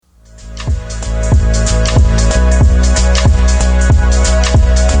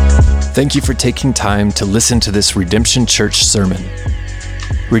Thank you for taking time to listen to this Redemption Church sermon.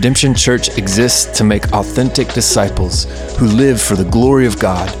 Redemption Church exists to make authentic disciples who live for the glory of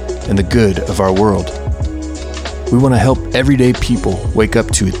God and the good of our world. We want to help everyday people wake up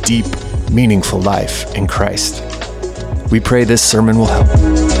to a deep, meaningful life in Christ. We pray this sermon will help.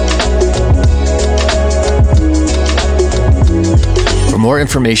 For more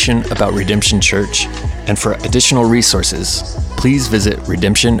information about Redemption Church and for additional resources, please visit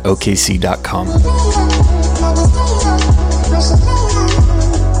redemptionokc.com.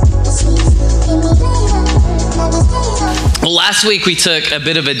 Well, last week we took a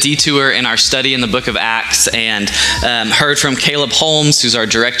bit of a detour in our study in the book of Acts and heard from Caleb Holmes, who's our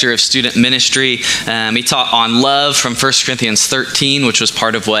director of student ministry. He taught on love from 1 Corinthians 13, which was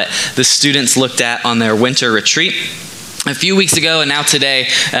part of what the students looked at on their winter retreat a few weeks ago, and now today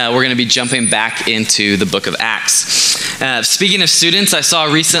we're going to be jumping back into the book of Acts. Speaking of students, I saw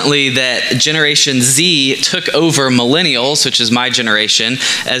recently that Generation Z took over millennials, which is my generation,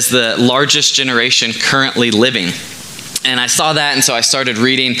 as the largest generation currently living. And I saw that, and so I started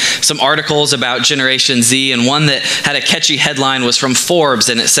reading some articles about Generation Z, and one that had a catchy headline was from Forbes,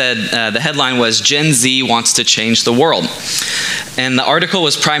 and it said, the headline was, Gen Z wants to change the world. And the article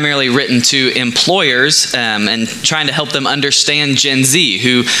was primarily written to employers and trying to help them understand Gen Z,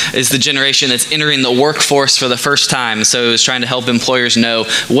 who is the generation that's entering the workforce for the first time. So it was trying to help employers know,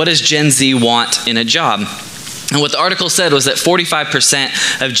 what does Gen Z want in a job? And what the article said was that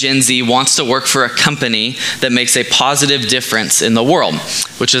 45% of Gen Z wants to work for a company that makes a positive difference in the world,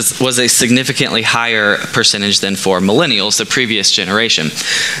 which was a significantly higher percentage than for millennials, the previous generation.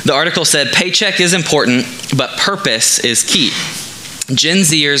 The article said, paycheck is important, but purpose is key. Gen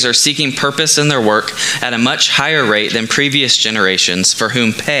Zers are seeking purpose in their work at a much higher rate than previous generations, for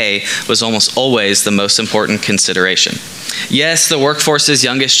whom pay was almost always the most important consideration. Yes, the workforce's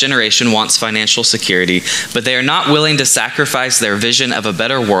youngest generation wants financial security, but they are not willing to sacrifice their vision of a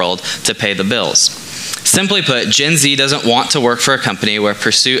better world to pay the bills. Simply put, Gen Z doesn't want to work for a company where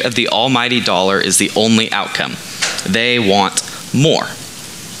pursuit of the almighty dollar is the only outcome. They want more.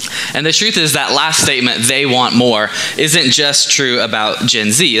 And the truth is that last statement, they want more, isn't just true about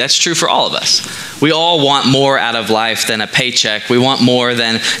Gen Z. That's true for all of us. We all want more out of life than a paycheck. We want more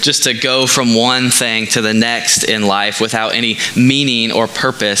than just to go from one thing to the next in life without any meaning or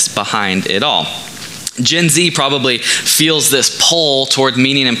purpose behind it all. Gen Z probably feels this pull toward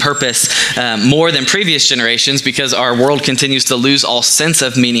meaning and purpose more than previous generations because our world continues to lose all sense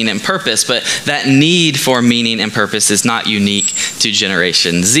of meaning and purpose, but that need for meaning and purpose is not unique to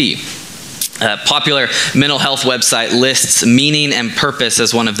Generation Z. A popular mental health website lists meaning and purpose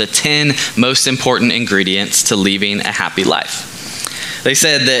as one of the 10 most important ingredients to living a happy life. They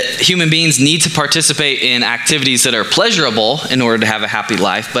said that human beings need to participate in activities that are pleasurable in order to have a happy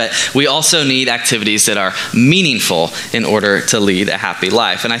life, but we also need activities that are meaningful in order to lead a happy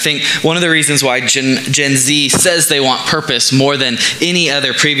life. And I think one of the reasons why Gen Z says they want purpose more than any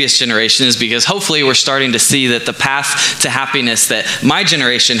other previous generation is because hopefully we're starting to see that the path to happiness that my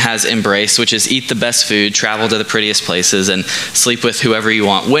generation has embraced, which is eat the best food, travel to the prettiest places, and sleep with whoever you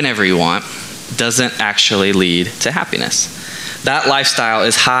want, whenever you want, doesn't actually lead to happiness. That lifestyle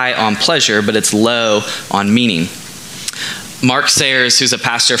is high on pleasure, but it's low on meaning. Mark Sayers, who's a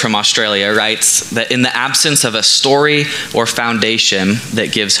pastor from Australia, writes that in the absence of a story or foundation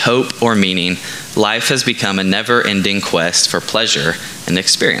that gives hope or meaning, life has become a never-ending quest for pleasure and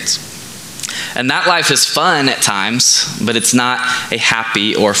experience. And that life is fun at times, but it's not a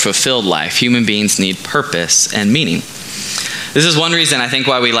happy or fulfilled life. Human beings need purpose and meaning. This is one reason I think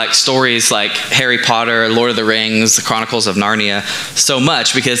why we like stories like Harry Potter, Lord of the Rings, the Chronicles of Narnia so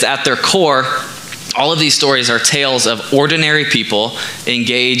much, because at their core, all of these stories are tales of ordinary people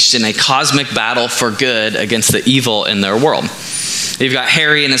engaged in a cosmic battle for good against the evil in their world. You've got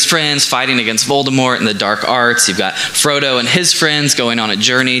Harry and his friends fighting against Voldemort and the dark arts. You've got Frodo and his friends going on a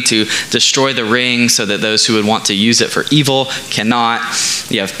journey to destroy the ring so that those who would want to use it for evil cannot.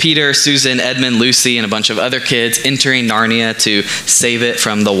 You have Peter, Susan, Edmund, Lucy, and a bunch of other kids entering Narnia to save it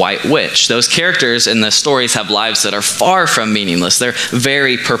from the White Witch. Those characters in the stories have lives that are far from meaningless. They're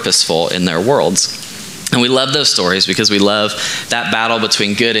very purposeful in their worlds. And we love those stories because we love that battle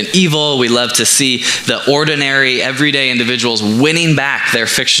between good and evil. We love to see the ordinary, everyday individuals winning back their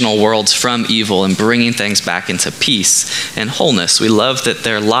fictional worlds from evil and bringing things back into peace and wholeness. We love that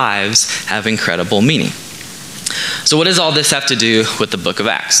their lives have incredible meaning. So what does all this have to do with the book of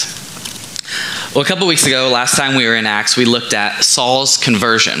Acts? Well, a couple weeks ago, last time we were in Acts, we looked at Saul's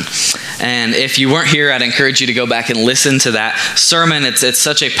conversion. And if you weren't here, I'd encourage you to go back and listen to that sermon. It's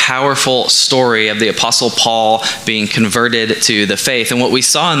such a powerful story of the Apostle Paul being converted to the faith. And what we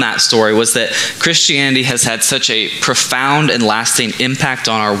saw in that story was that Christianity has had such a profound and lasting impact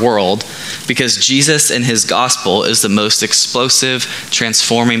on our world because Jesus and his gospel is the most explosive,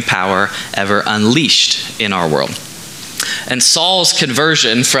 transforming power ever unleashed in our world. And Saul's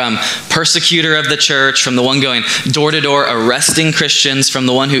conversion from persecutor of the church, from the one going door to door arresting Christians, from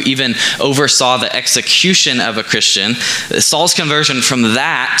the one who even oversaw the execution of a Christian, Saul's conversion from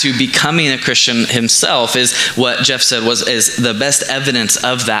that to becoming a Christian himself is what Jeff said is the best evidence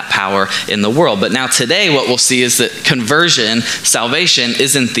of that power in the world. But now today what we'll see is that conversion, salvation,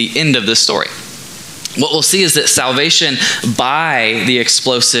 isn't the end of the story. What we'll see is that salvation by the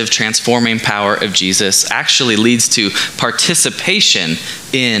explosive transforming power of Jesus actually leads to participation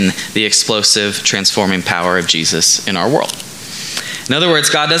in the explosive transforming power of Jesus in our world. In other words,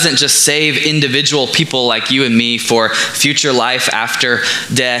 God doesn't just save individual people like you and me for future life after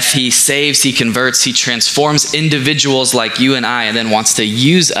death. He saves, he converts, he transforms individuals like you and I, and then wants to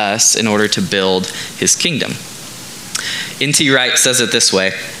use us in order to build his kingdom. N.T. Wright says it this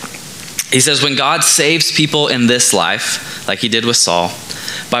way. He says, when God saves people in this life, like he did with Saul,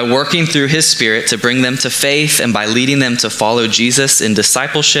 by working through his Spirit to bring them to faith and by leading them to follow Jesus in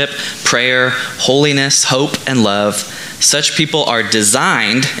discipleship, prayer, holiness, hope, and love, such people are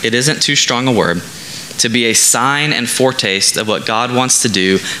designed, it isn't too strong a word, to be a sign and foretaste of what God wants to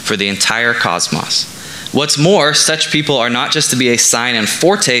do for the entire cosmos. What's more, such people are not just to be a sign and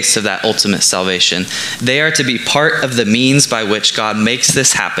foretaste of that ultimate salvation. They are to be part of the means by which God makes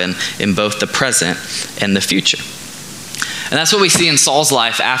this happen in both the present and the future. And that's what we see in Saul's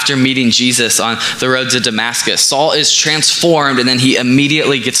life after meeting Jesus on the road to Damascus. Saul is transformed, and then he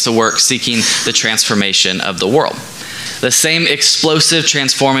immediately gets to work seeking the transformation of the world. The same explosive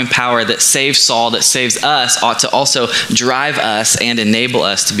transforming power that saves Saul, that saves us, ought to also drive us and enable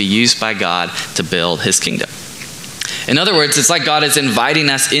us to be used by God to build his kingdom. In other words, it's like God is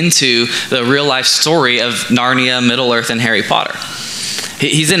inviting us into the real life story of Narnia, Middle-earth, and Harry Potter.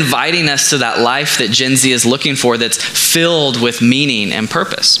 He's inviting us to that life that Gen Z is looking for that's filled with meaning and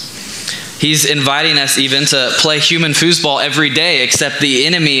purpose. He's inviting us even to play human foosball every day, except the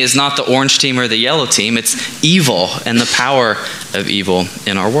enemy is not the orange team or the yellow team. It's evil and the power of evil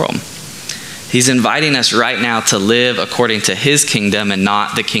in our world. He's inviting us right now to live according to his kingdom and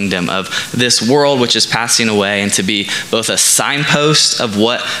not the kingdom of this world, which is passing away, and to be both a signpost of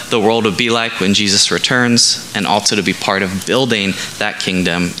what the world would be like when Jesus returns, and also to be part of building that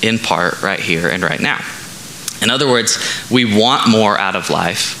kingdom in part right here and right now. In other words, we want more out of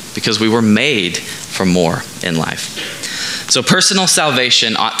life because we were made for more in life. So personal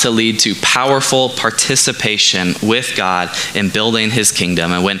salvation ought to lead to powerful participation with God in building his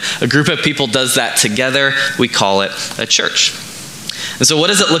kingdom. And when a group of people does that together, we call it a church. And so what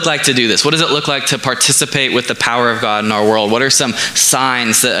does it look like to do this? What does it look like to participate with the power of God in our world? What are some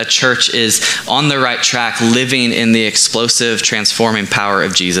signs that a church is on the right track, living in the explosive, transforming power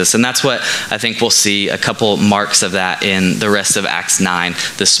of Jesus? And that's what I think we'll see a couple marks of that in the rest of Acts 9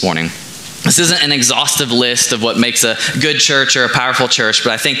 this morning. This isn't an exhaustive list of what makes a good church or a powerful church,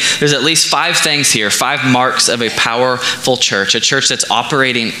 but I think there's at least 5 things here, 5 marks of a powerful church, a church that's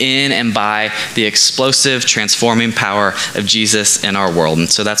operating in and by the explosive, transforming power of Jesus in our world. And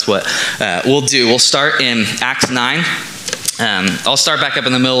so that's what we'll do. We'll start in Acts 9. I'll start back up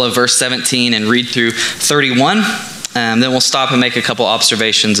in the middle of verse 17 and read through 31. Then we'll stop and make a couple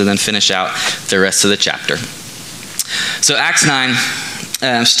observations and then finish out the rest of the chapter. So Acts 9.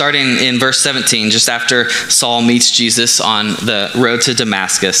 Starting in verse 17, just after Saul meets Jesus on the road to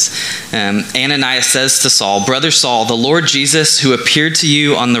Damascus, Ananias says to Saul, "Brother Saul, the Lord Jesus, who appeared to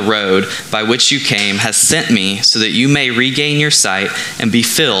you on the road by which you came, has sent me so that you may regain your sight and be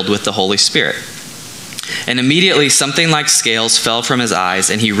filled with the Holy Spirit." And immediately something like scales fell from his eyes,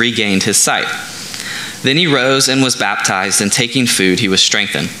 and he regained his sight. Then he rose and was baptized, and taking food, he was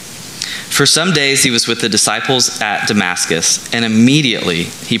strengthened. For some days he was with the disciples at Damascus, and immediately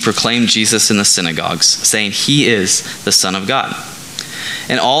he proclaimed Jesus in the synagogues, saying, "He is the Son of God."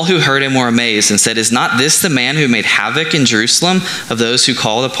 And all who heard him were amazed and said, "Is not this the man who made havoc in Jerusalem of those who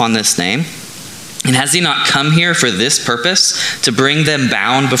called upon this name? And has he not come here for this purpose, to bring them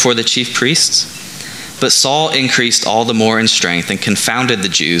bound before the chief priests?" But Saul increased all the more in strength and confounded the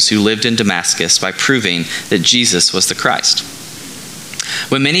Jews who lived in Damascus by proving that Jesus was the Christ.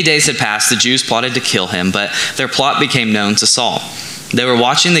 When many days had passed, the Jews plotted to kill him, but their plot became known to Saul. They were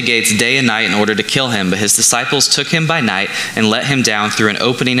watching the gates day and night in order to kill him, but his disciples took him by night and let him down through an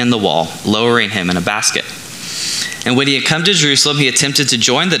opening in the wall, lowering him in a basket. And when he had come to Jerusalem, he attempted to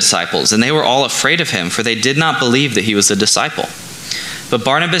join the disciples, and they were all afraid of him, for they did not believe that he was a disciple. But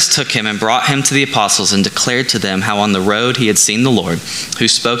Barnabas took him and brought him to the apostles and declared to them how on the road he had seen the Lord, who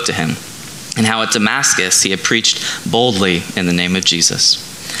spoke to him, and how at Damascus he had preached boldly in the name of Jesus.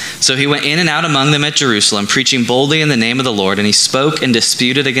 So he went in and out among them at Jerusalem, preaching boldly in the name of the Lord, and he spoke and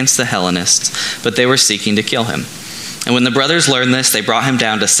disputed against the Hellenists, but they were seeking to kill him. And when the brothers learned this, they brought him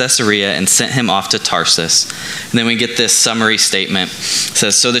down to Caesarea and sent him off to Tarsus. And then we get this summary statement. It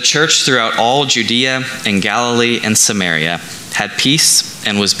says, So the church throughout all Judea and Galilee and Samaria had peace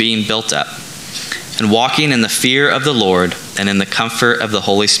and was being built up, and walking in the fear of the Lord and in the comfort of the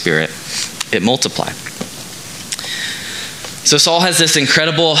Holy Spirit, it multiplied. So Saul has this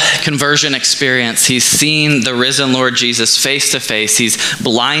incredible conversion experience. He's seen the risen Lord Jesus face to face. He's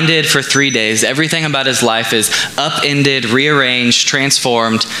blinded for 3 days. Everything about his life is upended, rearranged,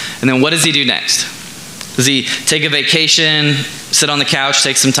 transformed. And then what does he do next? Does he take a vacation, sit on the couch,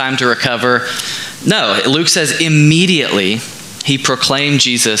 take some time to recover? No, Luke says immediately he proclaimed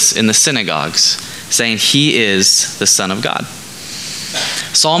Jesus in the synagogues, saying he is the Son of God.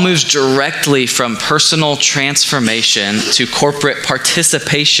 Saul moves directly from personal transformation to corporate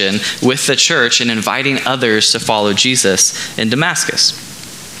participation with the church and inviting others to follow Jesus in Damascus.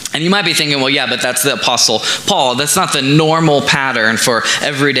 And you might be thinking, well, yeah, but that's the Apostle Paul. That's not the normal pattern for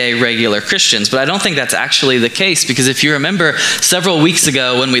everyday regular Christians. But I don't think that's actually the case, because if you remember several weeks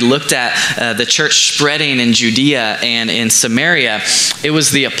ago when we looked at the church spreading in Judea and in Samaria, it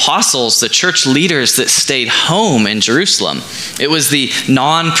was the apostles, the church leaders that stayed home in Jerusalem. It was the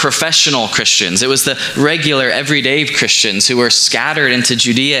non-professional Christians. It was the regular everyday Christians who were scattered into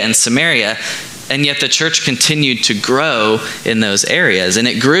Judea and Samaria. And yet the church continued to grow in those areas. And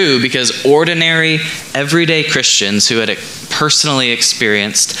it grew because ordinary, everyday Christians who had personally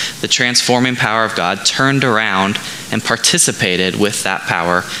experienced the transforming power of God turned around and participated with that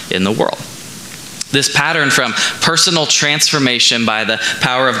power in the world. This pattern from personal transformation by the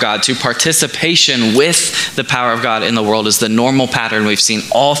power of God to participation with the power of God in the world is the normal pattern we've seen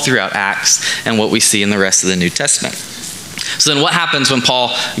all throughout Acts and what we see in the rest of the New Testament. So then what happens when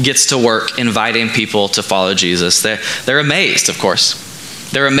Paul gets to work inviting people to follow Jesus? They're amazed, of course.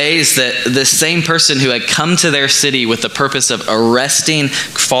 They're amazed that the same person who had come to their city with the purpose of arresting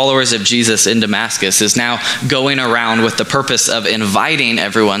followers of Jesus in Damascus is now going around with the purpose of inviting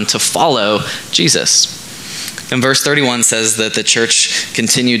everyone to follow Jesus. And verse 31 says that the church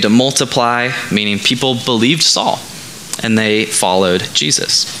continued to multiply, meaning people believed Saul and they followed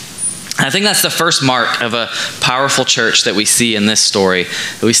Jesus. I think that's the first mark of a powerful church that we see in this story.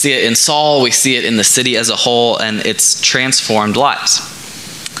 We see it in Saul, we see it in the city as a whole, and its transformed lives.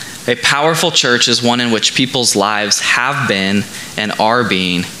 A powerful church is one in which people's lives have been and are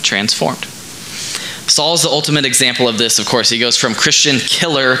being transformed. Saul is the ultimate example of this, of course. He goes from Christian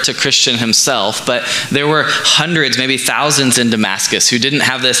killer to Christian himself, but there were hundreds, maybe thousands in Damascus who didn't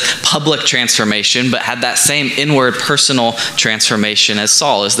have this public transformation, but had that same inward personal transformation as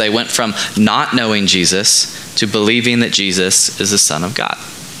Saul, as they went from not knowing Jesus to believing that Jesus is the Son of God.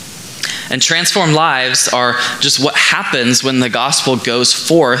 And transformed lives are just what happens when the gospel goes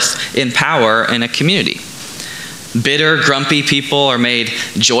forth in power in a community. Bitter, grumpy people are made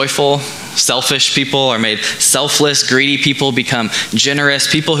joyful. Selfish people are made selfless. Greedy people become generous.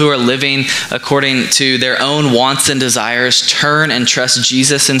 People who are living according to their own wants and desires turn and trust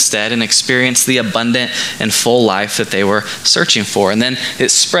Jesus instead and experience the abundant and full life that they were searching for. And then it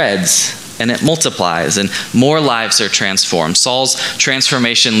spreads and it multiplies and more lives are transformed. Saul's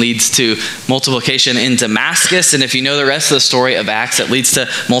transformation leads to multiplication in Damascus. And if you know the rest of the story of Acts, it leads to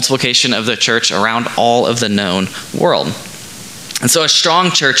multiplication of the church around all of the known world. And so a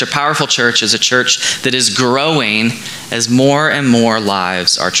strong church, a powerful church, is a church that is growing as more and more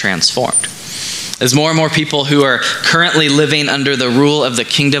lives are transformed. As more and more people who are currently living under the rule of the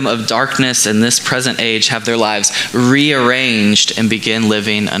kingdom of darkness in this present age have their lives rearranged and begin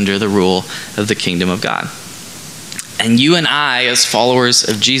living under the rule of the kingdom of God. And you and I, as followers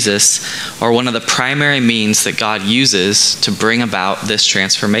of Jesus, are one of the primary means that God uses to bring about this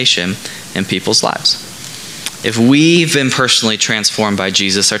transformation in people's lives. If we've been personally transformed by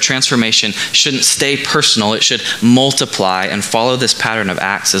Jesus, our transformation shouldn't stay personal. It should multiply and follow this pattern of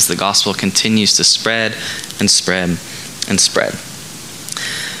Acts as the gospel continues to spread and spread and spread.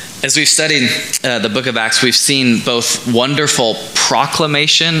 As we've studied the book of Acts, we've seen both wonderful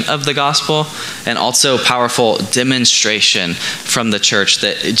proclamation of the gospel and also powerful demonstration from the church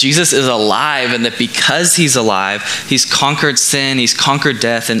that Jesus is alive, and that because he's alive, he's conquered sin, he's conquered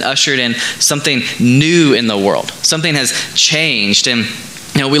death, and ushered in something new in the world. Something has changed. And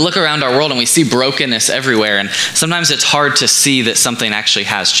we look around our world and we see brokenness everywhere, and sometimes it's hard to see that something actually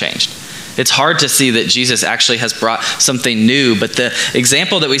has changed. It's hard to see that Jesus actually has brought something new. But the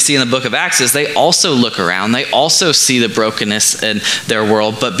example that we see in the book of Acts is they also look around. They also see the brokenness in their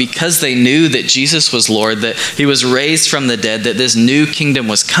world. But because they knew that Jesus was Lord, that he was raised from the dead, that this new kingdom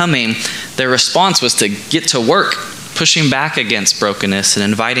was coming, their response was to get to work, pushing back against brokenness and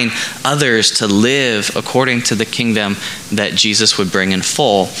inviting others to live according to the kingdom that Jesus would bring in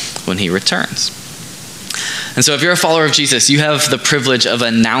full when he returns. And so if you're a follower of Jesus, you have the privilege of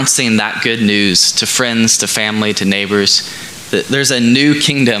announcing that good news to friends, to family, to neighbors, that there's a new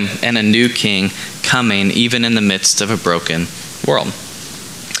kingdom and a new king coming even in the midst of a broken world.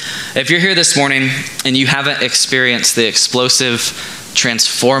 If you're here this morning and you haven't experienced the explosive,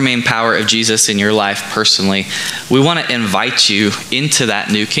 transforming power of Jesus in your life personally, we want to invite you into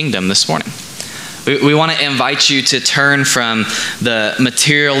that new kingdom this morning. We want to invite you to turn from the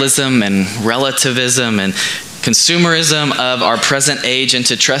materialism and relativism and consumerism of our present age and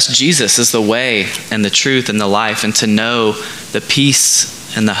to trust Jesus as the way and the truth and the life, and to know the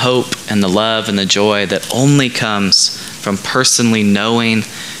peace and the hope and the love and the joy that only comes from personally knowing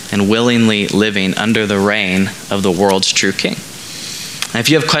and willingly living under the reign of the world's true King. And if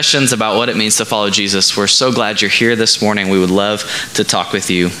you have questions about what it means to follow Jesus, we're so glad you're here this morning. We would love to talk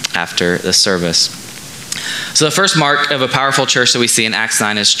with you after the service. So the first mark of a powerful church that we see in Acts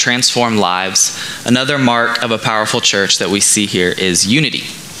 9 is transformed lives. Another mark of a powerful church that we see here is unity.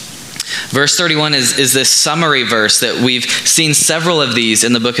 Verse 31 is this summary verse that we've seen several of these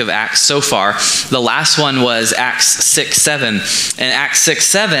in the book of Acts so far. The last one was Acts 6:7. In Acts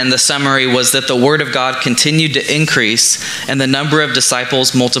 6:7, the summary was that the word of God continued to increase and the number of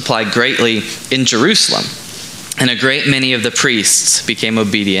disciples multiplied greatly in Jerusalem. And a great many of the priests became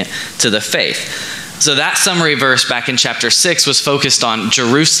obedient to the faith. So that summary verse back in chapter 6 was focused on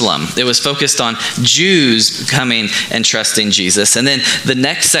Jerusalem. It was focused on Jews coming and trusting Jesus. And then the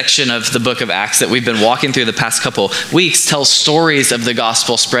next section of the book of Acts that we've been walking through the past couple weeks tells stories of the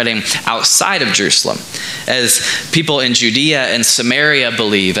gospel spreading outside of Jerusalem, as people in Judea and Samaria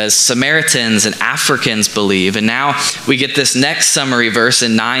believe, as Samaritans and Africans believe. And now we get this next summary verse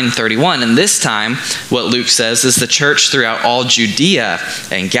in 9:31. And this time, what Luke says is the church throughout all Judea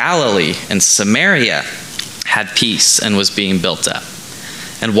and Galilee and Samaria had peace and was being built up.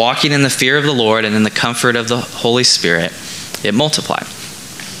 And walking in the fear of the Lord and in the comfort of the Holy Spirit, it multiplied.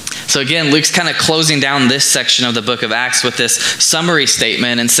 So again, Luke's kind of closing down this section of the book of Acts with this summary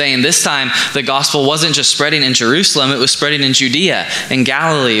statement and saying this time the gospel wasn't just spreading in Jerusalem, it was spreading in Judea and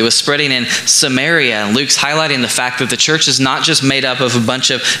Galilee, it was spreading in Samaria. And Luke's highlighting the fact that the church is not just made up of a bunch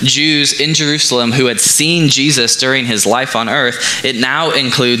of Jews in Jerusalem who had seen Jesus during his life on earth. It now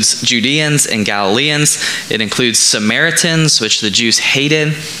includes Judeans and Galileans. It includes Samaritans, which the Jews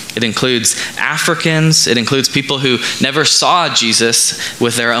hated. It includes Africans. It includes people who never saw Jesus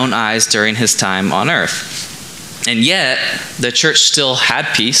with their own eyes during his time on earth. And yet, the church still had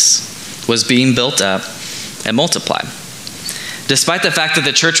peace, was being built up, and multiplied. Despite the fact that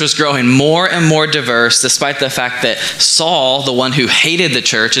the church was growing more and more diverse, despite the fact that Saul, the one who hated the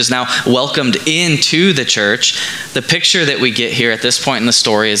church, is now welcomed into the church, the picture that we get here at this point in the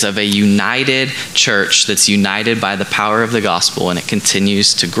story is of a united church that's united by the power of the gospel, and it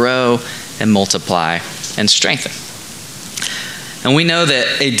continues to grow and multiply and strengthen. And we know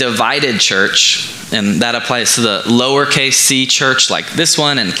that a divided church, and that applies to the lowercase c church like this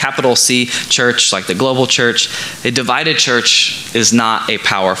one and capital C church like the global church, a divided church is not a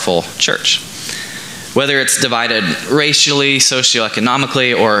powerful church. Whether it's divided racially,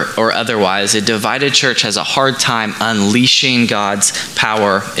 socioeconomically, or otherwise, a divided church has a hard time unleashing God's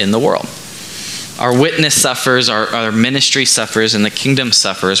power in the world. Our witness suffers, our ministry suffers, and the kingdom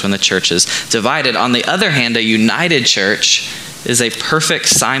suffers when the church is divided. On the other hand, a united church is a perfect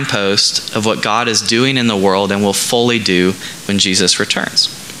signpost of what God is doing in the world and will fully do when Jesus returns.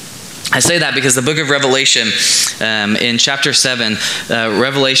 I say that because the book of Revelation, in chapter 7,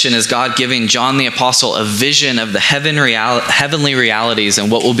 Revelation is God giving John the Apostle a vision of the heavenly realities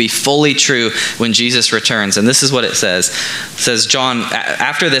and what will be fully true when Jesus returns. And this is what it says. It says, John,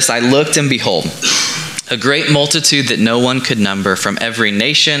 after this I looked and behold, a great multitude that no one could number from every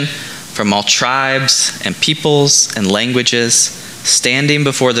nation, from all tribes and peoples and languages, standing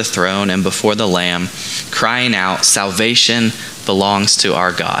before the throne and before the Lamb, crying out, salvation belongs to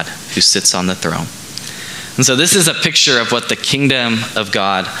our God who sits on the throne. And so this is a picture of what the kingdom of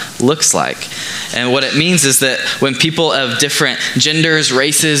God looks like. And what it means is that when people of different genders,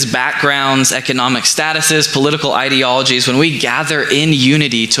 races, backgrounds, economic statuses, political ideologies, when we gather in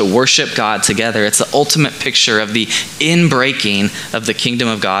unity to worship God together, it's the ultimate picture of the inbreaking of the kingdom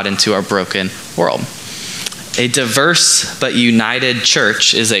of God into our broken world. A diverse but united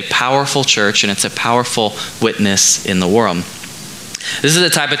church is a powerful church, and it's a powerful witness in the world. This is the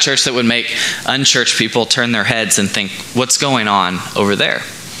type of church that would make unchurched people turn their heads and think, what's going on over there?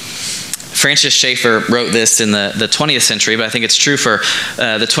 Francis Schaeffer wrote this in the 20th century, but I think it's true for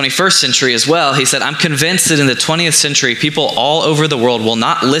the 21st century as well. He said, I'm convinced that in the 20th century, people all over the world will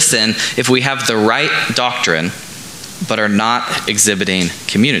not listen if we have the right doctrine, but are not exhibiting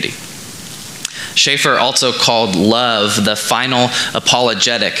community. Schaeffer also called love the final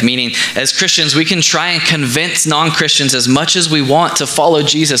apologetic, meaning as Christians, we can try and convince non-Christians as much as we want to follow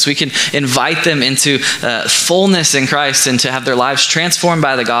Jesus. We can invite them into fullness in Christ and to have their lives transformed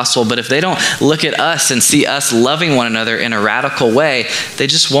by the gospel. But if they don't look at us and see us loving one another in a radical way, they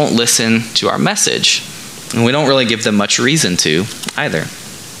just won't listen to our message. And we don't really give them much reason to either.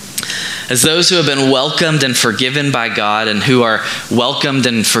 As those who have been welcomed and forgiven by God, and who are welcomed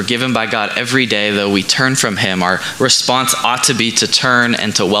and forgiven by God every day, though we turn from Him, our response ought to be to turn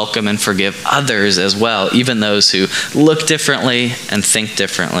and to welcome and forgive others as well, even those who look differently and think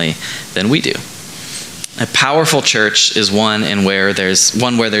differently than we do. A powerful church is one where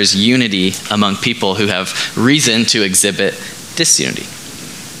there's unity among people who have reason to exhibit disunity.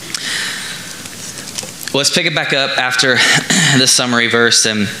 Well, let's pick it back up after this summary verse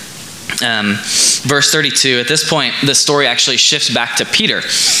and verse 32. At this point, the story actually shifts back to Peter.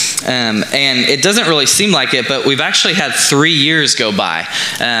 And it doesn't really seem like it, but we've actually had 3 years go by.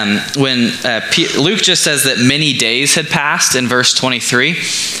 When Luke just says that many days had passed in verse 23.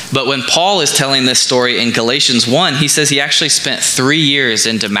 But when Paul is telling this story in Galatians 1, he says he actually spent 3 years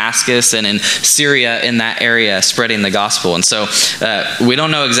in Damascus and in Syria, in that area, spreading the gospel. And so we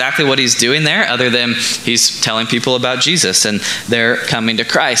don't know exactly what he's doing there, other than he's telling people about Jesus and they're coming to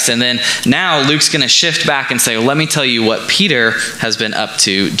Christ. And then now Luke's going to shift back and say, well, let me tell you what Peter has been up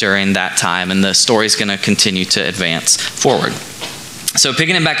to during that time. And the story's going to continue to advance forward. So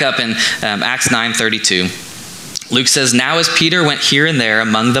picking it back up in Acts 9:32. Luke says, now as Peter went here and there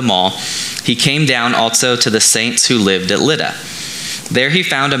among them all, he came down also to the saints who lived at Lydda. There he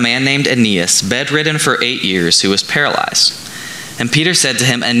found a man named Aeneas, bedridden for 8 years, who was paralyzed. And Peter said to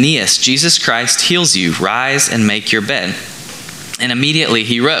him, Aeneas, Jesus Christ heals you. Rise and make your bed. And immediately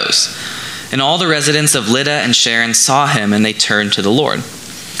he rose. And all the residents of Lydda and Sharon saw him, and they turned to the Lord.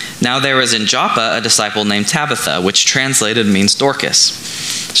 Now there was in Joppa a disciple named Tabitha, which translated means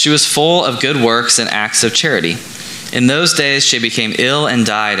Dorcas. She was full of good works and acts of charity. In those days she became ill and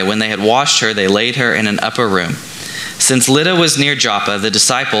died, and when they had washed her, they laid her in an upper room. Since Lydda was near Joppa, the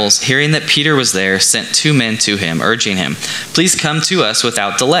disciples, hearing that Peter was there, sent 2 men to him, urging him, please come to us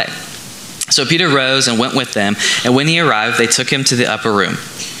without delay. So Peter rose and went with them, and when he arrived, they took him to the upper room.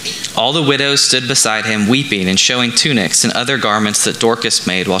 All the widows stood beside him, weeping and showing tunics and other garments that Dorcas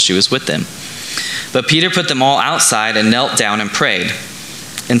made while she was with them. But Peter put them all outside and knelt down and prayed.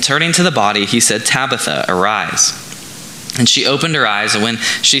 And turning to the body, he said, Tabitha, arise. And she opened her eyes, and when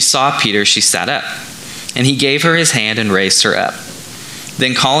she saw Peter, she sat up. And he gave her his hand and raised her up.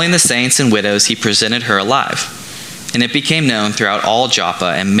 Then calling the saints and widows, he presented her alive. And it became known throughout all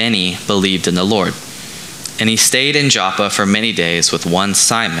Joppa, and many believed in the Lord. And he stayed in Joppa for many days with one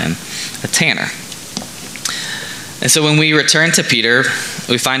Simon, a tanner. And so when we return to Peter,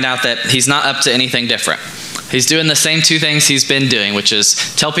 we find out that he's not up to anything different. He's doing the same 2 things he's been doing, which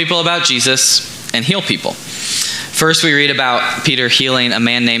is tell people about Jesus and heal people. First, we read about Peter healing a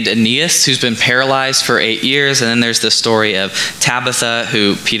man named Aeneas, who's been paralyzed for 8 years. And then there's the story of Tabitha,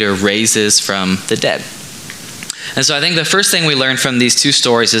 who Peter raises from the dead. And so I think the first thing we learn from these 2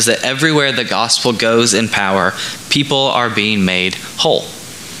 stories is that everywhere the gospel goes in power, people are being made whole.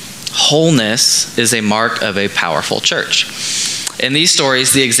 Wholeness is a mark of a powerful church. In these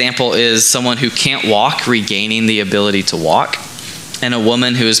stories, the example is someone who can't walk regaining the ability to walk, and a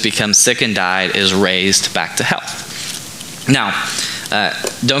woman who has become sick and died is raised back to health. Now,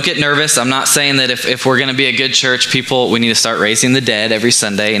 Don't get nervous. I'm not saying that if we're going to be a good church, we need to start raising the dead every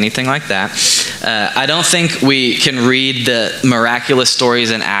Sunday, anything like that. I don't think we can read the miraculous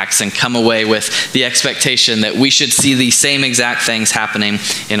stories in Acts and come away with the expectation that we should see the same exact things happening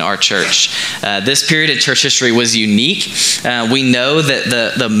in our church. This period in church history was unique. We know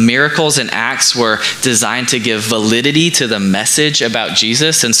that the miracles in Acts were designed to give validity to the message about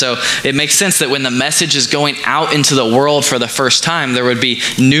Jesus. And so it makes sense that when the message is going out into the world for the first time, there would be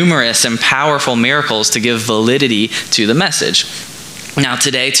numerous and powerful miracles to give validity to the message. Now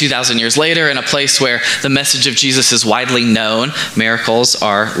today, 2,000 years later, in a place where the message of Jesus is widely known, miracles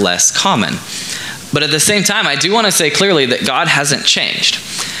are less common. But at the same time, I do want to say clearly that God hasn't changed.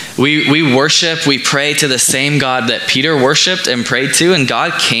 We worship, we pray to the same God that Peter worshiped and prayed to, and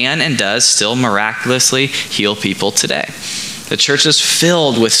God can and does still miraculously heal people today. The church is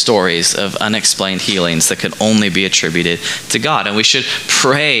filled with stories of unexplained healings that could only be attributed to God. And we should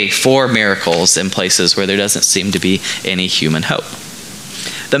pray for miracles in places where there doesn't seem to be any human hope.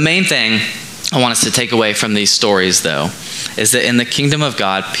 The main thing I want us to take away from these stories, though, is that in the kingdom of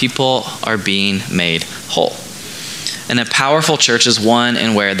God, people are being made whole. And a powerful church is one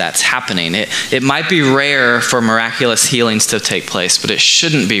in where that's happening. It might be rare for miraculous healings to take place, but it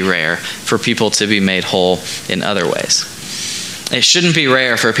shouldn't be rare for people to be made whole in other ways. It shouldn't be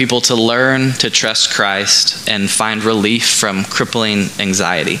rare for people to learn to trust Christ and find relief from crippling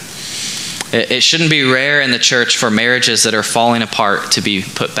anxiety. It shouldn't be rare in the church for marriages that are falling apart to be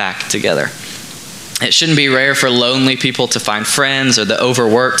put back together. It shouldn't be rare for lonely people to find friends, or the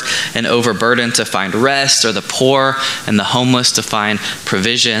overworked and overburdened to find rest, or the poor and the homeless to find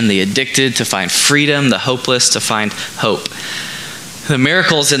provision, the addicted to find freedom, the hopeless to find hope. The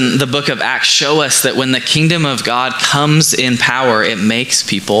miracles in the book of Acts show us that when the kingdom of God comes in power, it makes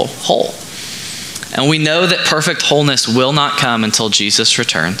people whole. And we know that perfect wholeness will not come until Jesus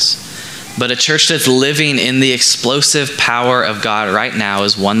returns. But a church that's living in the explosive power of God right now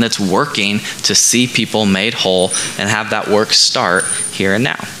is one that's working to see people made whole and have that work start here and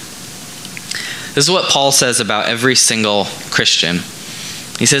now. This is what Paul says about every single Christian.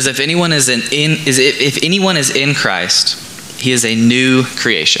 He says, if anyone is in Christ, he is a new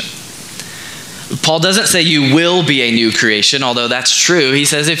creation. Paul doesn't say you will be a new creation, although that's true. He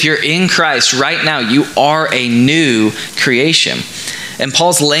says if you're in Christ right now, you are a new creation. And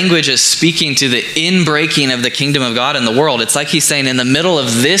Paul's language is speaking to the inbreaking of the kingdom of God in the world. It's like he's saying in the middle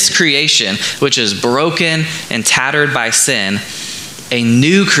of this creation, which is broken and tattered by sin, a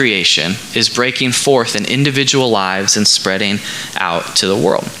new creation is breaking forth in individual lives and spreading out to the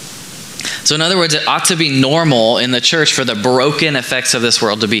world. So in other words, it ought to be normal in the church for the broken effects of this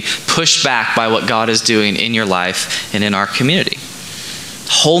world to be pushed back by what God is doing in your life and in our community.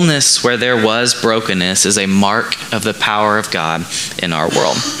 Wholeness where there was brokenness is a mark of the power of God in our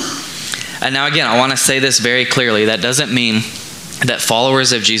world. And now again, I want to say this very clearly. That doesn't mean that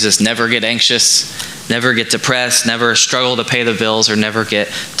followers of Jesus never get anxious, never get depressed, never struggle to pay the bills, or never get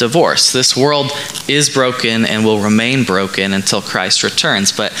divorced. This world is broken and will remain broken until Christ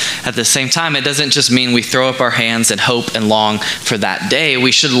returns. But at the same time, it doesn't just mean we throw up our hands and hope and long for that day.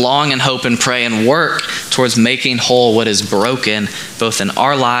 We should long and hope and pray and work towards making whole what is broken, both in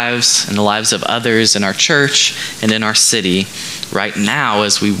our lives and the lives of others in our church and in our city right now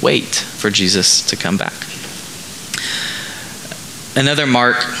as we wait for Jesus to come back. Another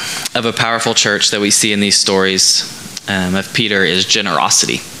mark of a powerful church that we see in these stories of Peter is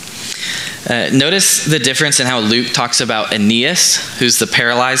generosity. Notice the difference in how Luke talks about Aeneas, who's the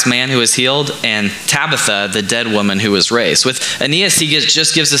paralyzed man who was healed, and Tabitha, the dead woman who was raised. With Aeneas, he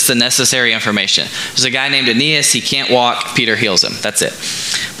just gives us the necessary information. There's a guy named Aeneas, he can't walk, Peter heals him. That's it.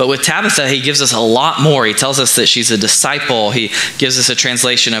 But with Tabitha, he gives us a lot more. He tells us that she's a disciple. He gives us a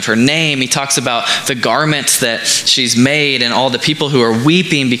translation of her name. He talks about the garments that she's made and all the people who are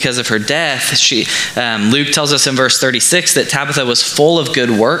weeping because of her death. Luke tells us in verse 36 that Tabitha was full of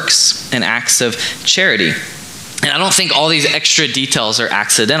good works and acts of charity. And I don't think all these extra details are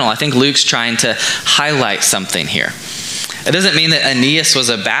accidental. I think Luke's trying to highlight something here. It doesn't mean that Aeneas was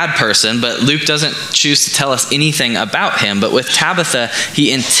a bad person, but Luke doesn't choose to tell us anything about him. But with Tabitha,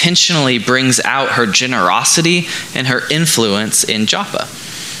 he intentionally brings out her generosity and her influence in Joppa.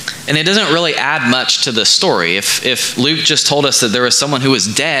 And it doesn't really add much to the story. If Luke just told us that there was someone who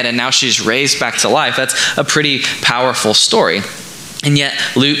was dead and now she's raised back to life, that's a pretty powerful story. And yet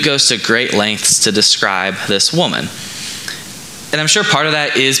Luke goes to great lengths to describe this woman. And I'm sure part of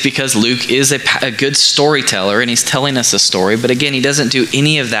that is because Luke is a good storyteller and he's telling us a story. But again, he doesn't do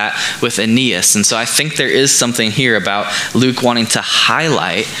any of that with Aeneas. And so I think there is something here about Luke wanting to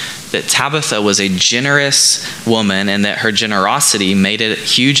highlight that Tabitha was a generous woman and that her generosity made a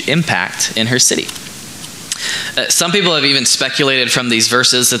huge impact in her city. Some people have even speculated from these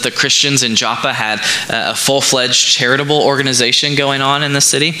verses that the Christians in Joppa had a full-fledged charitable organization going on in the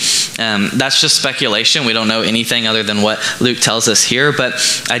city. That's just speculation. We don't know anything other than what Luke tells us here. But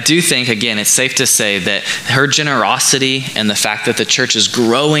I do think, again, it's safe to say that her generosity and the fact that the church is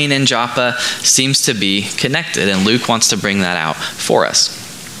growing in Joppa seems to be connected. And Luke wants to bring that out for us.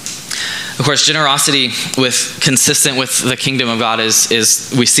 Of course, generosity consistent with the kingdom of God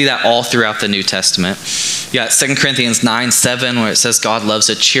is we see that all throughout the New Testament. You got 2 Corinthians 9:7 where it says God loves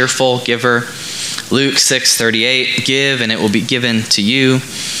a cheerful giver. Luke 6:38, give and it will be given to you.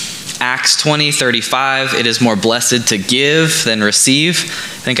 Acts 20:35, it is more blessed to give than receive.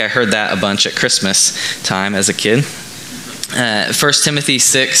 I think I heard that a bunch at Christmas time as a kid. 1 Timothy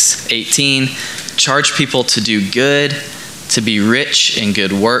 6:18, charge people to do good, to be rich in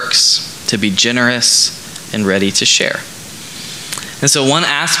good works, to be generous and ready to share. And so one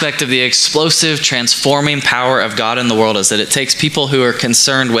aspect of the explosive, transforming power of God in the world is that it takes people who are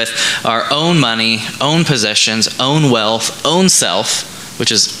concerned with our own money, own possessions, own wealth, own self,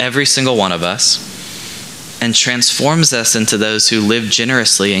 which is every single one of us, and transforms us into those who live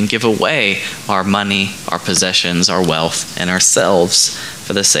generously and give away our money, our possessions, our wealth, and ourselves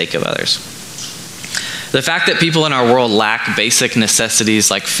for the sake of others. The fact that people in our world lack basic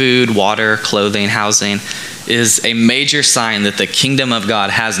necessities like food, water, clothing, housing is a major sign that the kingdom of God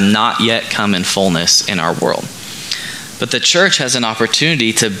has not yet come in fullness in our world. But the church has an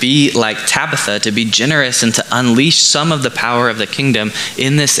opportunity to be like Tabitha, to be generous and to unleash some of the power of the kingdom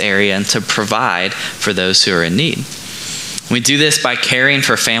in this area and to provide for those who are in need. We do this by caring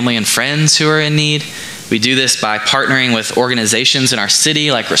for family and friends who are in need. We do this by partnering with organizations in our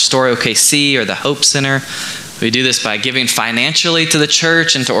city like Restore OKC or the Hope Center. We do this by giving financially to the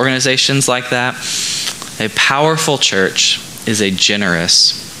church and to organizations like that. A powerful church is a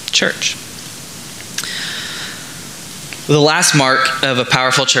generous church. The last mark of a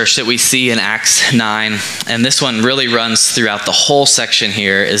powerful church that we see in Acts 9, and this one really runs throughout the whole section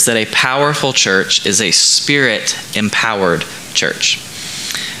here, is that a powerful church is a spirit-empowered church.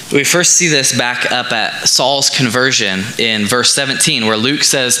 We first see this back up at Saul's conversion in verse 17, where Luke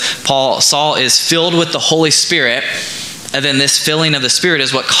says Saul is filled with the Holy Spirit, and then this filling of the Spirit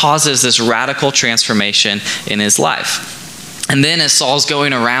is what causes this radical transformation in his life. And then as Saul's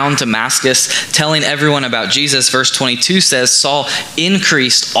going around Damascus telling everyone about Jesus, verse 22 says Saul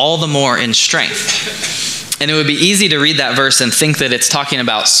increased all the more in strength. And it would be easy to read that verse and think that it's talking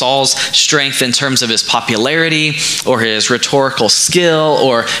about Saul's strength in terms of his popularity or his rhetorical skill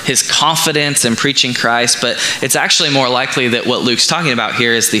or his confidence in preaching Christ. But it's actually more likely that what Luke's talking about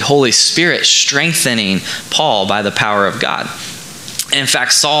here is the Holy Spirit strengthening Paul by the power of God. In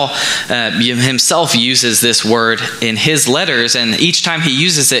fact, Saul himself uses this word in his letters, and each time he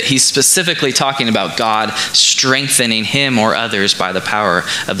uses it, he's specifically talking about God strengthening him or others by the power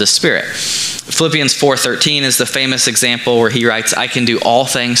of the Spirit. Philippians 4:13 is the famous example where he writes, I can do all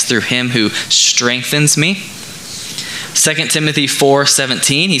things through him who strengthens me. 2 Timothy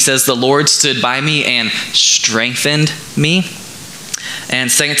 4:17, he says, the Lord stood by me and strengthened me. And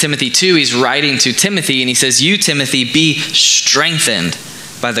 2 Timothy 2, he's writing to Timothy and he says, you, Timothy, be strengthened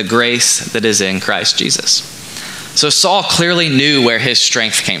by the grace that is in Christ Jesus. So Saul clearly knew where his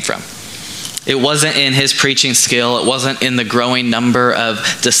strength came from. It wasn't in his preaching skill. It wasn't in the growing number of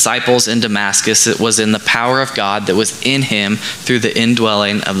disciples in Damascus. It was in the power of God that was in him through the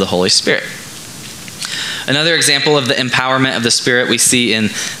indwelling of the Holy Spirit. Another example of the empowerment of the Spirit we see in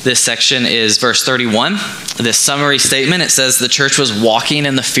this section is verse 31. This summary statement, it says the church was walking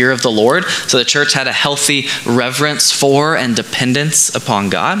in the fear of the Lord. So the church had a healthy reverence for and dependence upon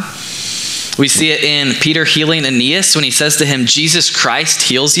God. We see it in Peter healing Aeneas when he says to him, Jesus Christ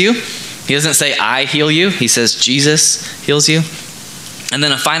heals you. He doesn't say, I heal you. He says, Jesus heals you. And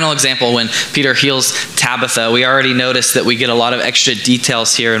then a final example when Peter heals Tabitha, we already noticed that we get a lot of extra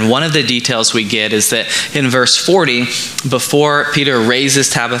details here. And one of the details we get is that in verse 40, before Peter raises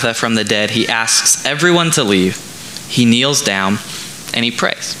Tabitha from the dead, he asks everyone to leave. He kneels down and he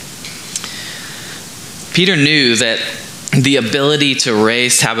prays. Peter knew that the ability to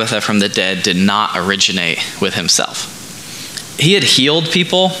raise Tabitha from the dead did not originate with himself. He had healed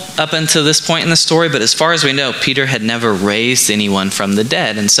people up until this point in the story, but as far as we know, Peter had never raised anyone from the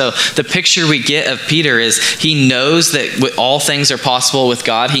dead. And so the picture we get of Peter is he knows that all things are possible with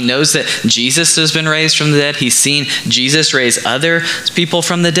God. He knows that Jesus has been raised from the dead. He's seen Jesus raise other people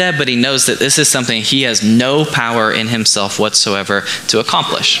from the dead, but he knows that this is something he has no power in himself whatsoever to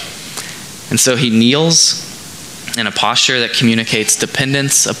accomplish. And so he kneels in a posture that communicates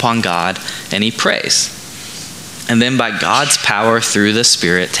dependence upon God, and he prays. And then by God's power through the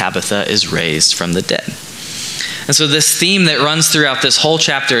Spirit, Tabitha is raised from the dead. And so this theme that runs throughout this whole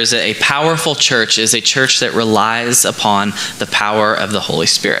chapter is that a powerful church is a church that relies upon the power of the Holy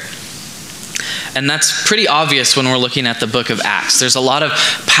Spirit. And that's pretty obvious when we're looking at the book of Acts. There's a lot of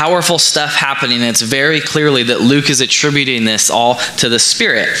powerful stuff happening, and it's very clearly that Luke is attributing this all to the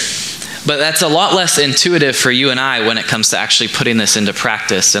Spirit. But that's a lot less intuitive for you and I when it comes to actually putting this into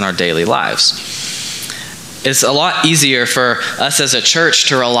practice in our daily lives. It's a lot easier for us as a church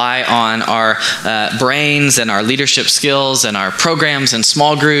to rely on our brains and our leadership skills and our programs and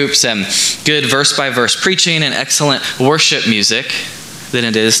small groups and good verse-by-verse preaching and excellent worship music than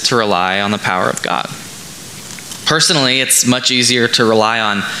it is to rely on the power of God. Personally, it's much easier to rely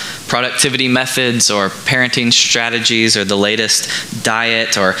on productivity methods or parenting strategies or the latest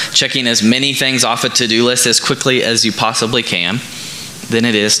diet or checking as many things off a to-do list as quickly as you possibly can than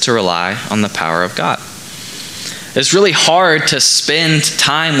it is to rely on the power of God. It's really hard to spend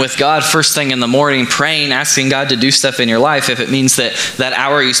time with God first thing in the morning, praying, asking God to do stuff in your life if it means that that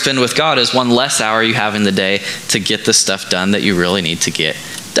hour you spend with God is one less hour you have in the day to get the stuff done that you really need to get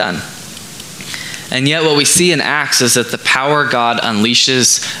done. And yet what we see in Acts is that the power God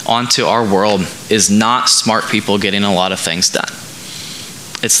unleashes onto our world is not smart people getting a lot of things done.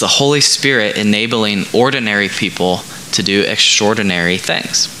 It's the Holy Spirit enabling ordinary people to do extraordinary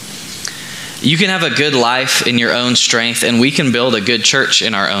things. You can have a good life in your own strength, and we can build a good church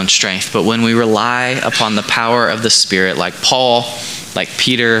in our own strength. But when we rely upon the power of the Spirit, like Paul, like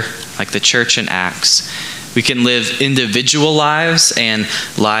Peter, like the church in Acts, we can live individual lives and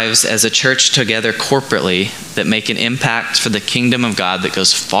lives as a church together corporately that make an impact for the kingdom of God that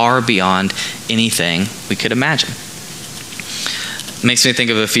goes far beyond anything we could imagine. It makes me think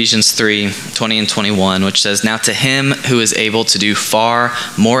of Ephesians 3:20 and 21, which says, "Now to him who is able to do far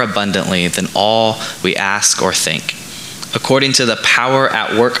more abundantly than all we ask or think, according to the power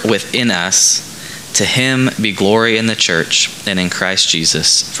at work within us, to him be glory in the church and in Christ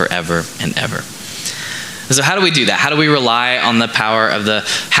Jesus forever and ever." So how do we do that? How do we rely on the power of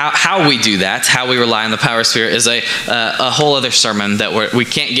how we do that, how we rely on the power of Spirit is a whole other sermon that we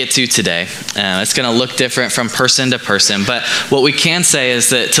can't get to today. It's going to look different from person to person. But what we can say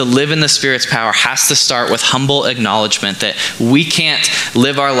is that to live in the Spirit's power has to start with humble acknowledgement that we can't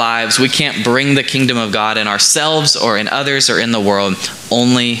live our lives, we can't bring the kingdom of God in ourselves or in others or in the world.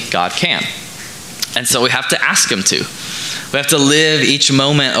 Only God can. And so we have to ask him to. We have to live each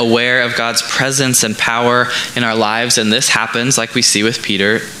moment aware of God's presence and power in our lives, and this happens, like we see with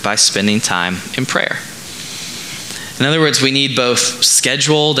Peter, by spending time in prayer. In other words, we need both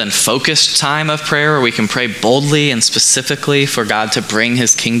scheduled and focused time of prayer where we can pray boldly and specifically for God to bring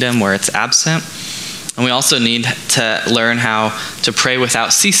his kingdom where it's absent. And we also need to learn how to pray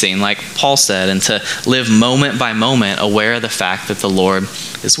without ceasing, like Paul said, and to live moment by moment aware of the fact that the Lord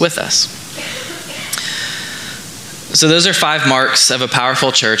is with us. So those are 5 marks of a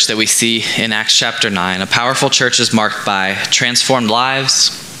powerful church that we see in Acts chapter 9. A powerful church is marked by transformed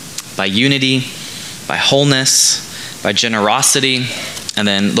lives, by unity, by wholeness, by generosity, and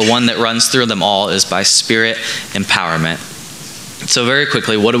then the one that runs through them all is by Spirit empowerment. So very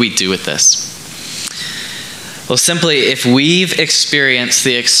quickly, what do we do with this? Well, simply, if we've experienced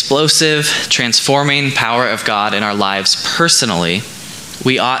the explosive, transforming power of God in our lives personally,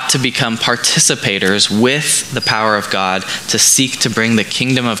 we ought to become participators with the power of God to seek to bring the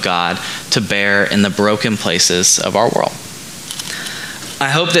kingdom of God to bear in the broken places of our world. I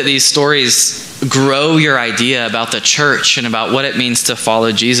hope that these stories grow your idea about the church and about what it means to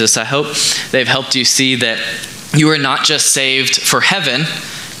follow Jesus. I hope they've helped you see that you are not just saved for heaven,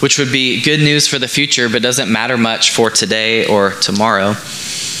 which would be good news for the future, but doesn't matter much for today or tomorrow.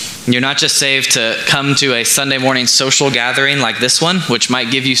 You're not just saved to come to a Sunday morning social gathering like this one, which might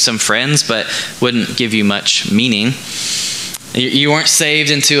give you some friends, but wouldn't give you much meaning. You weren't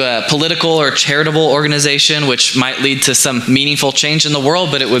saved into a political or charitable organization, which might lead to some meaningful change in the world,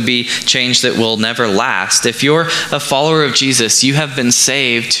 but it would be change that will never last. If you're a follower of Jesus, you have been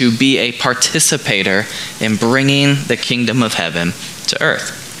saved to be a participator in bringing the kingdom of heaven to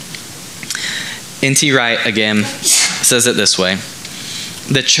earth. N.T. Wright, again, says it this way: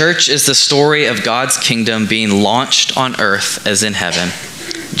 "The church is the story of God's kingdom being launched on earth as in heaven,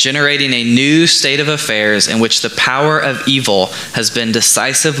 generating a new state of affairs in which the power of evil has been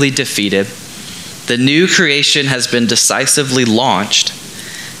decisively defeated. The new creation has been decisively launched,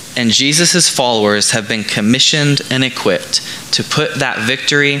 and Jesus' followers have been commissioned and equipped to put that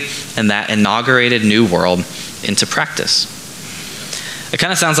victory and that inaugurated new world into practice." It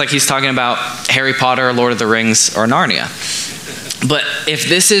kind of sounds like he's talking about Harry Potter, Lord of the Rings, or Narnia. But if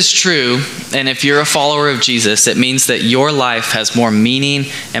this is true, and if you're a follower of Jesus, it means that your life has more meaning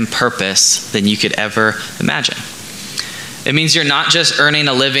and purpose than you could ever imagine. It means you're not just earning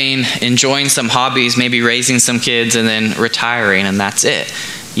a living, enjoying some hobbies, maybe raising some kids, and then retiring, and that's it.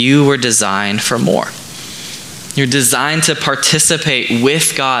 You were designed for more. You're designed to participate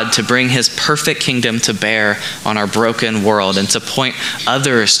with God to bring his perfect kingdom to bear on our broken world and to point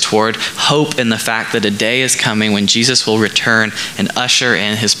others toward hope in the fact that a day is coming when Jesus will return and usher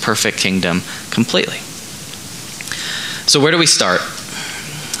in his perfect kingdom completely. So where do we start?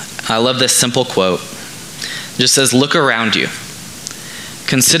 I love this simple quote. It just says, look around you.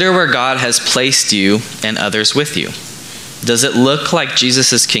 Consider where God has placed you and others with you. Does it look like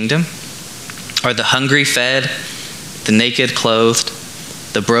Jesus' kingdom? Are the hungry fed, the naked clothed,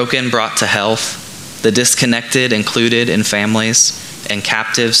 the broken brought to health, the disconnected included in families, and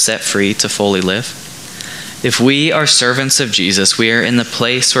captives set free to fully live? If we are servants of Jesus, we are in the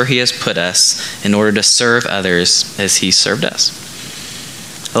place where he has put us in order to serve others as he served us.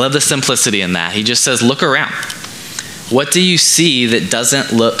 I love the simplicity in that. He just says, look around. What do you see that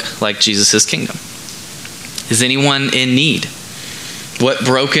doesn't look like Jesus' kingdom? Is anyone in need? What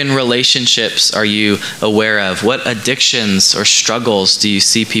broken relationships are you aware of? What addictions or struggles do you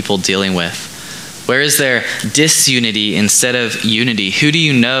see people dealing with? Where is there disunity instead of unity? Who do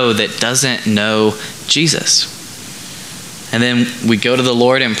you know that doesn't know Jesus? And then we go to the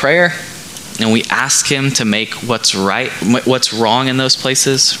Lord in prayer and we ask him to make what's wrong in those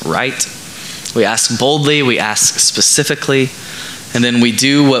places right. We ask boldly, we ask specifically, and then we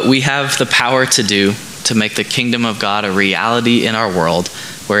do what we have the power to do to make the kingdom of God a reality in our world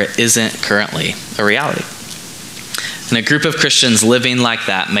where it isn't currently a reality. And a group of Christians living like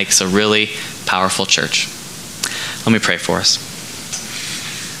that makes a really powerful church. Let me pray for us.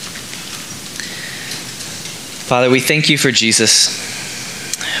 Father, we thank you for Jesus.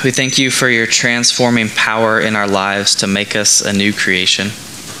 We thank you for your transforming power in our lives to make us a new creation.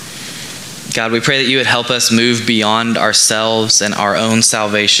 God, we pray that you would help us move beyond ourselves and our own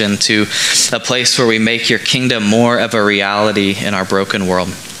salvation to a place where we make your kingdom more of a reality in our broken world.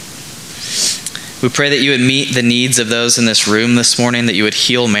 We pray that you would meet the needs of those in this room this morning, that you would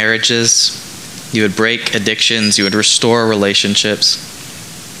heal marriages, you would break addictions, you would restore relationships.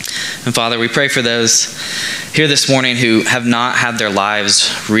 And Father, we pray for those here this morning who have not had their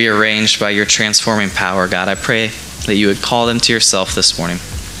lives rearranged by your transforming power. God, I pray that you would call them to yourself this morning.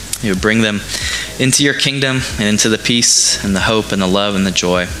 You would bring them into your kingdom and into the peace and the hope and the love and the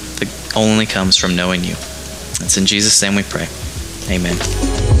joy that only comes from knowing you. It's in Jesus' name we pray. Amen.